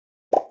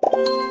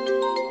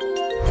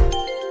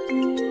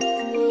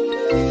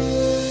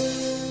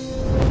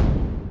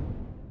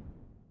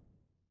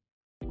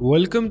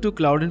Welcome to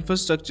Cloud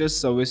Infrastructure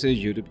Services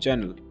YouTube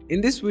channel. In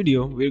this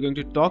video, we are going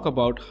to talk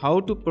about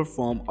how to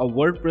perform a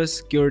WordPress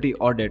security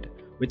audit,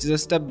 which is a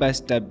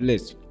step-by-step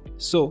list.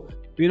 So,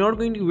 we're not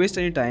going to waste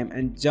any time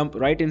and jump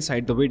right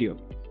inside the video.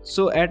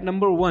 So at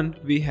number 1,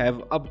 we have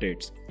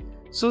updates.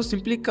 So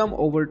simply come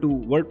over to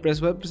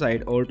WordPress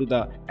website or to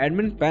the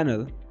admin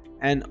panel,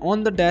 and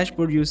on the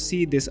dashboard you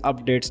see this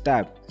updates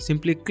tab.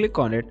 Simply click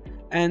on it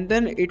and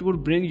then it will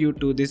bring you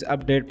to this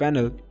update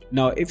panel.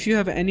 Now if you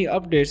have any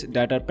updates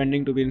that are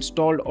pending to be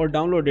installed or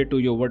downloaded to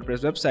your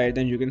WordPress website,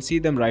 then you can see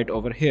them right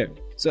over here.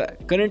 So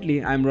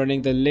currently I'm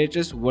running the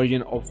latest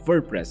version of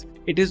WordPress.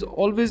 It is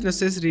always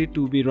necessary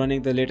to be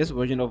running the latest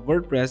version of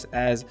WordPress,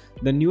 as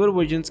the newer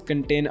versions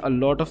contain a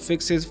lot of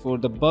fixes for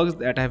the bugs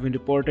that have been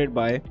reported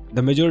by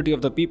the majority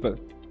of the people.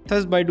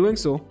 Thus by doing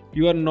so,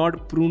 you are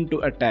not prone to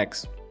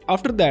attacks.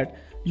 After that,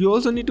 you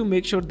also need to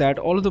make sure that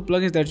all of the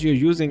plugins that you're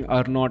using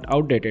are not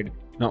outdated.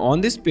 Now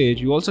on this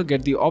page, you also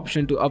get the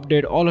option to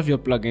update all of your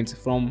plugins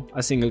from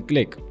a single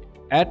click.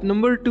 At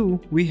number 2,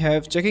 we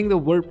have checking the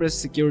WordPress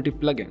security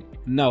plugin.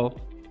 Now,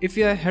 if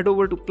you head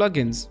over to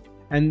plugins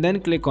and then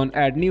click on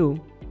add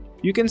new,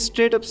 you can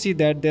straight up see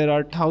that there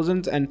are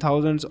thousands and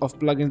thousands of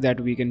plugins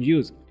that we can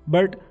use.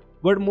 But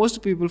what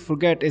most people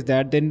forget is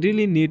that they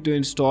really need to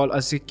install a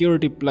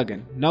security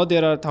plugin. Now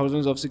there are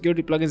thousands of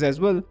security plugins as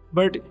well,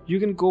 but you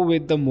can go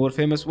with the more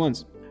famous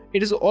ones.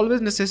 It is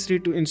always necessary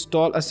to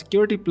install a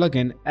security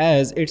plugin,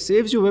 as it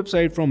saves your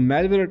website from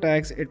malware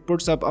attacks, it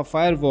puts up a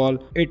firewall,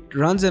 it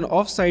runs an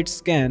off-site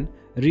scan,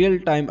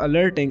 real-time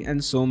alerting,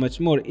 and so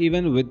much more,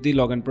 even with the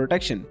login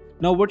protection.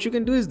 Now what you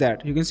can do is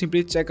that you can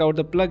simply check out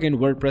the plugin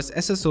WordPress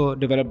SSO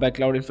developed by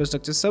Cloud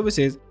Infrastructure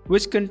Services,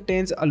 which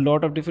contains a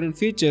lot of different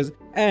features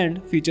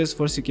and features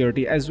for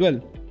security as well.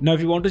 Now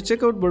if you want to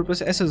check out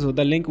WordPress SSO,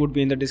 the link would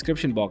be in the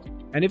description box.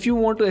 And if you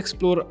want to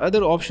explore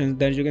other options,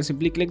 then you can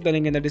simply click the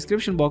link in the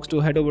description box to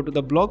head over to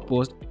the blog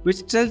post,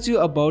 which tells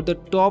you about the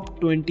top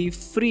 20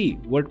 free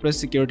WordPress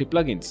security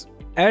plugins.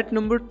 At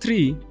number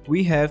 3,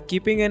 we have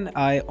keeping an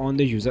eye on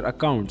the user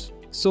accounts.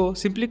 So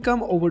simply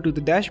come over to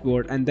the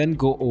dashboard and then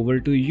go over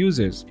to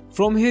users.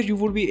 From here you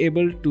would be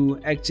able to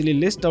actually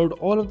list out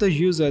all of the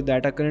users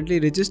that are currently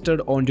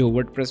registered on your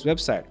WordPress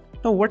website.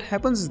 Now what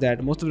happens is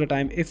that most of the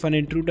time, if an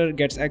intruder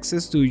gets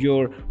access to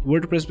your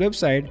WordPress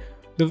website,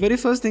 the very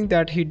first thing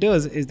that he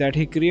does is that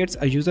he creates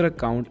a user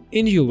account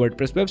in your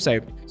WordPress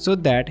website so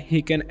that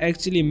he can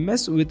actually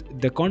mess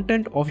with the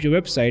content of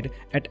your website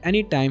at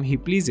any time he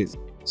pleases.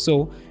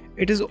 So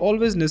it is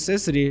always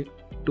necessary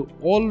to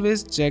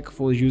always check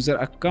for user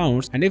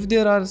accounts, and if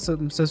there are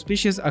some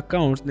suspicious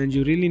accounts, then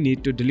you really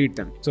need to delete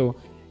them. So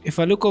if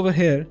I look over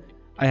here,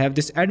 I have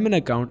this admin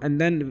account and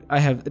then I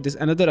have this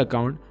another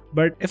account,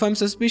 but if I'm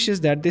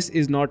suspicious that this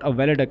is not a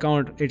valid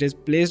account, it is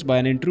placed by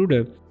an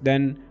intruder,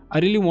 then I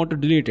really want to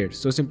delete it.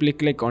 So simply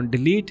click on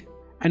delete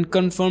and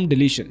confirm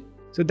deletion.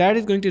 So that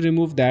is going to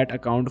remove that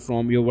account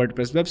from your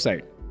WordPress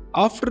website.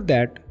 After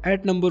that,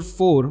 at number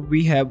 4,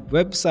 we have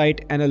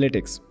website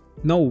analytics.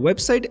 Now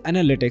website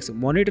analytics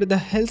monitor the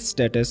health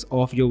status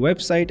of your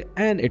website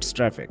and its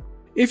traffic.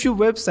 If your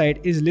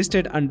website is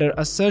listed under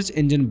a search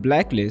engine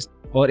blacklist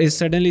or is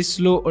suddenly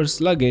slow or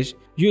sluggish,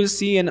 you'll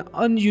see an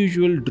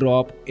unusual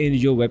drop in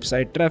your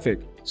website traffic.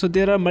 So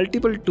there are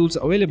multiple tools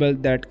available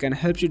that can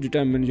help you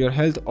determine your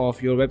health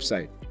of your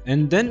website.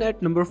 And then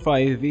at number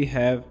 5, we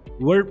have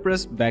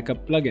WordPress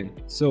backup plugin.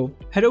 So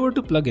head over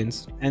to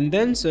plugins and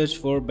then search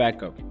for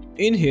backup.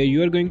 In here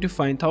you are going to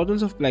find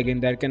thousands of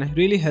plugins that can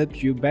really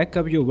help you back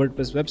up your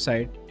WordPress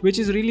website, which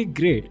is really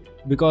great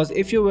because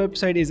if your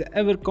website is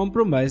ever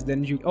compromised,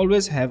 then you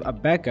always have a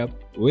backup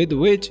with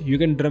which you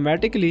can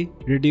dramatically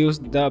reduce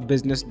the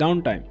business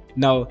downtime.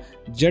 Now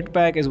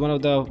Jetpack is one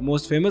of the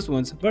most famous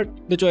ones, but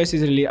the choice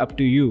is really up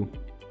to you.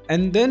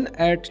 And then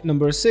at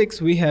number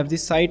 6, we have the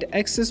site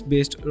access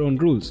based on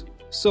rules.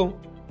 So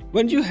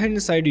when you head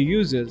inside your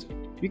users,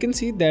 you can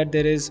see that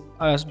there is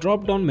a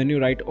drop down menu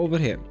right over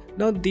here.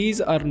 Now these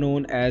are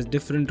known as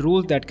different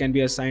rules that can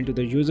be assigned to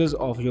the users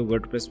of your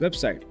WordPress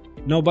website.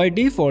 Now by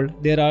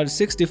default, there are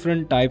 6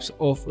 different types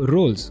of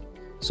roles.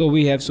 So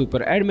we have super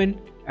admin,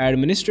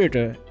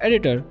 administrator,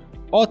 editor,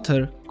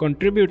 author,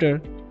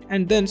 contributor,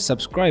 and then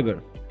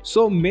subscriber.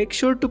 So make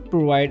sure to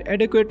provide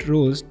adequate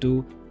roles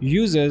to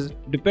users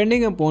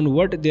depending upon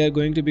what they are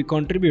going to be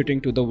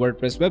contributing to the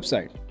WordPress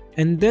website.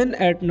 And then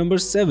at number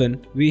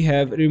 7, we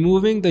have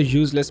removing the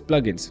useless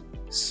plugins.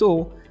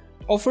 So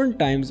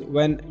oftentimes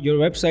when your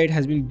website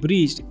has been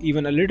breached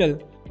even a little,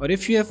 or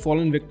if you have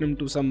fallen victim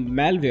to some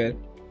malware,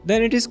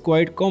 then it is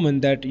quite common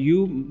that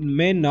you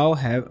may now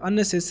have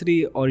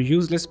unnecessary or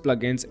useless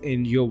plugins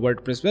in your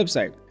WordPress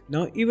website.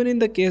 Now even in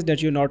the case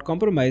that you're not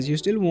compromised, you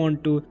still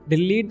want to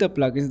delete the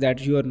plugins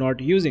that you are not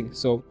using.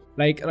 So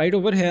like right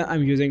over here,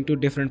 I'm using 2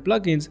 different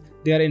plugins.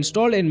 They are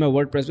installed in my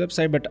WordPress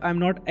website, but I'm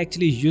not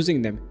actually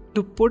using them.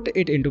 To put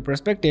it into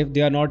perspective,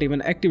 they are not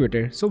even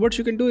activated. So what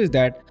you can do is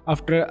that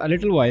after a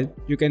little while,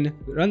 you can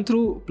run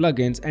through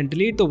plugins and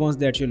delete the ones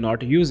that you're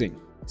not using.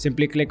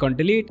 Simply click on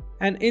delete,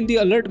 and in the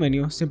alert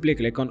menu, simply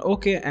click on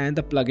OK and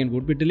the plugin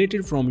would be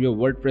deleted from your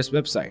WordPress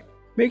website.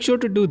 Make sure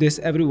to do this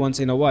every once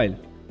in a while.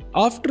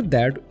 After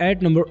that,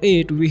 at number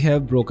 8, we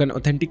have broken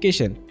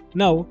authentication.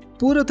 Now,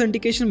 poor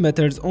authentication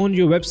methods on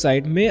your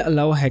website may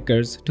allow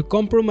hackers to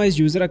compromise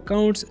user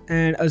accounts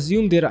and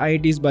assume their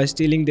IDs by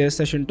stealing their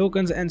session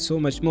tokens and so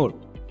much more.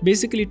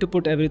 Basically, to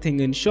put everything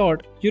in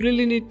short, you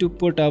really need to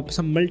put up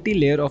some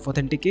multi-layer of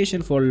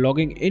authentication for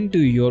logging into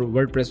your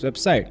WordPress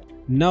website.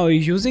 Now,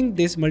 using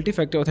this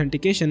multi-factor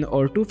authentication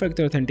or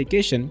two-factor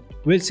authentication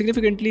will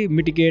significantly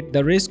mitigate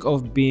the risk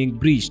of being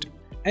breached.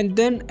 And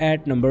then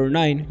at number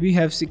 9, we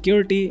have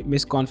security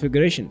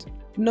misconfigurations.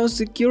 Now,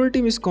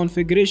 security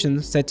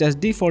misconfigurations such as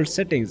default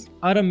settings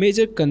are a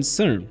major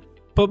concern.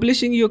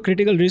 Publishing your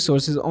critical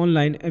resources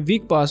online,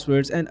 weak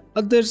passwords and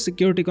other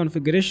security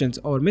configurations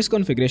or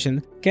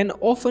misconfiguration can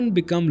often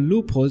become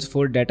loopholes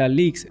for data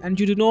leaks, and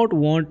you do not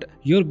want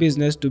your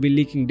business to be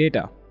leaking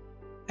data.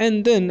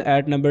 And then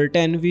at number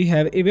 10, we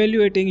have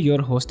evaluating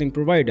your hosting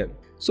provider.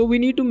 So we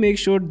need to make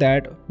sure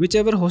that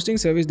whichever hosting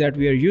service that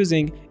we are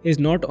using is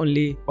not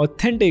only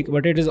authentic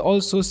but it is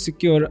also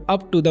secure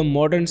up to the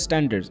modern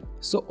standards.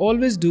 So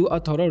always do a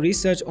thorough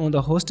research on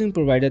the hosting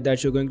provider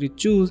that you're going to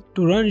choose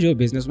to run your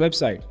business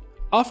website.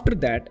 After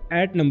that,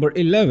 at number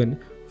 11,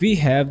 we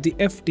have the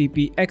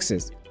FTP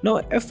access.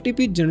 Now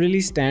FTP generally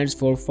stands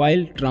for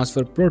File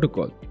Transfer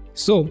Protocol.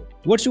 So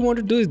what you want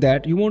to do is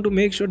that you want to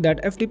make sure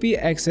that FTP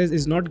access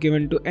is not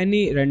given to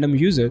any random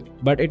user,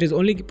 but it is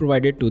only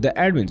provided to the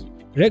admins.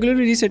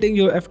 Regularly resetting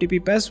your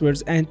FTP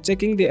passwords and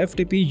checking the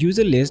FTP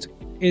user list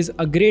is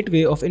a great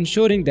way of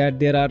ensuring that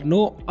there are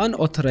no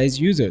unauthorized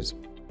users.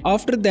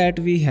 After that,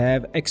 we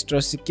have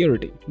extra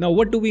security. Now,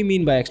 what do we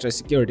mean by extra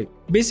security?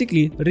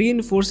 Basically,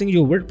 reinforcing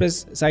your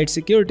WordPress site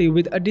security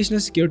with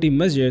additional security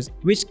measures,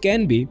 which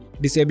can be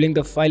disabling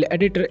the file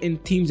editor in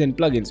themes and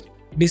plugins,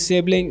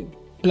 disabling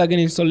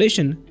plugin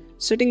installation,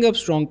 setting up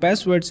strong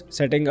passwords,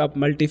 setting up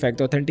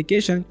multi-factor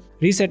authentication,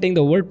 resetting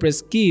the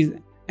WordPress keys,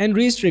 and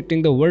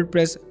restricting the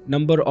WordPress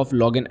number of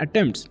login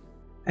attempts.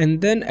 And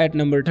then at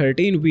number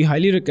 13, we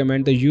highly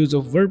recommend the use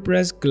of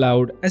WordPress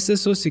Cloud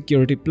SSO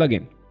Security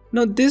plugin.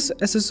 Now this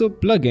SSO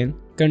plugin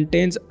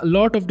contains a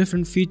lot of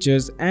different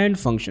features and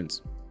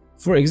functions.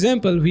 For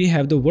example, we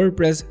have the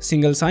WordPress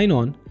single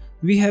sign-on,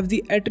 we have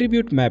the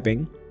attribute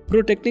mapping,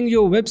 protecting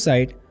your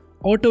website,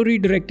 auto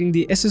redirecting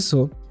the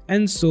SSO,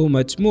 and so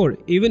much more,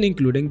 even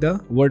including the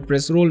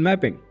WordPress role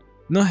mapping.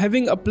 Now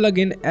having a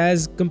plugin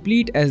as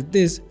complete as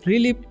this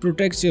really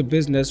protects your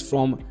business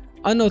from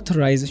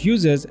unauthorized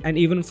users and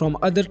even from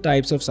other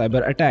types of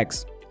cyber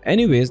attacks.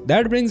 Anyways,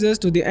 that brings us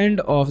to the end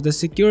of the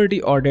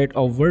security audit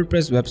of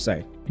WordPress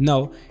website.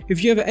 Now,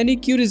 if you have any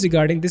queries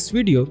regarding this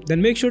video,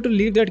 then make sure to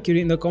leave that query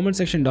in the comment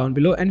section down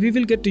below and we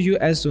will get to you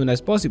as soon as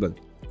possible.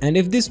 And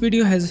if this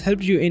video has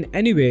helped you in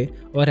any way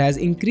or has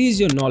increased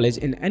your knowledge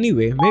in any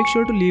way, make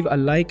sure to leave a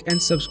like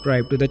and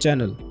subscribe to the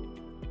channel.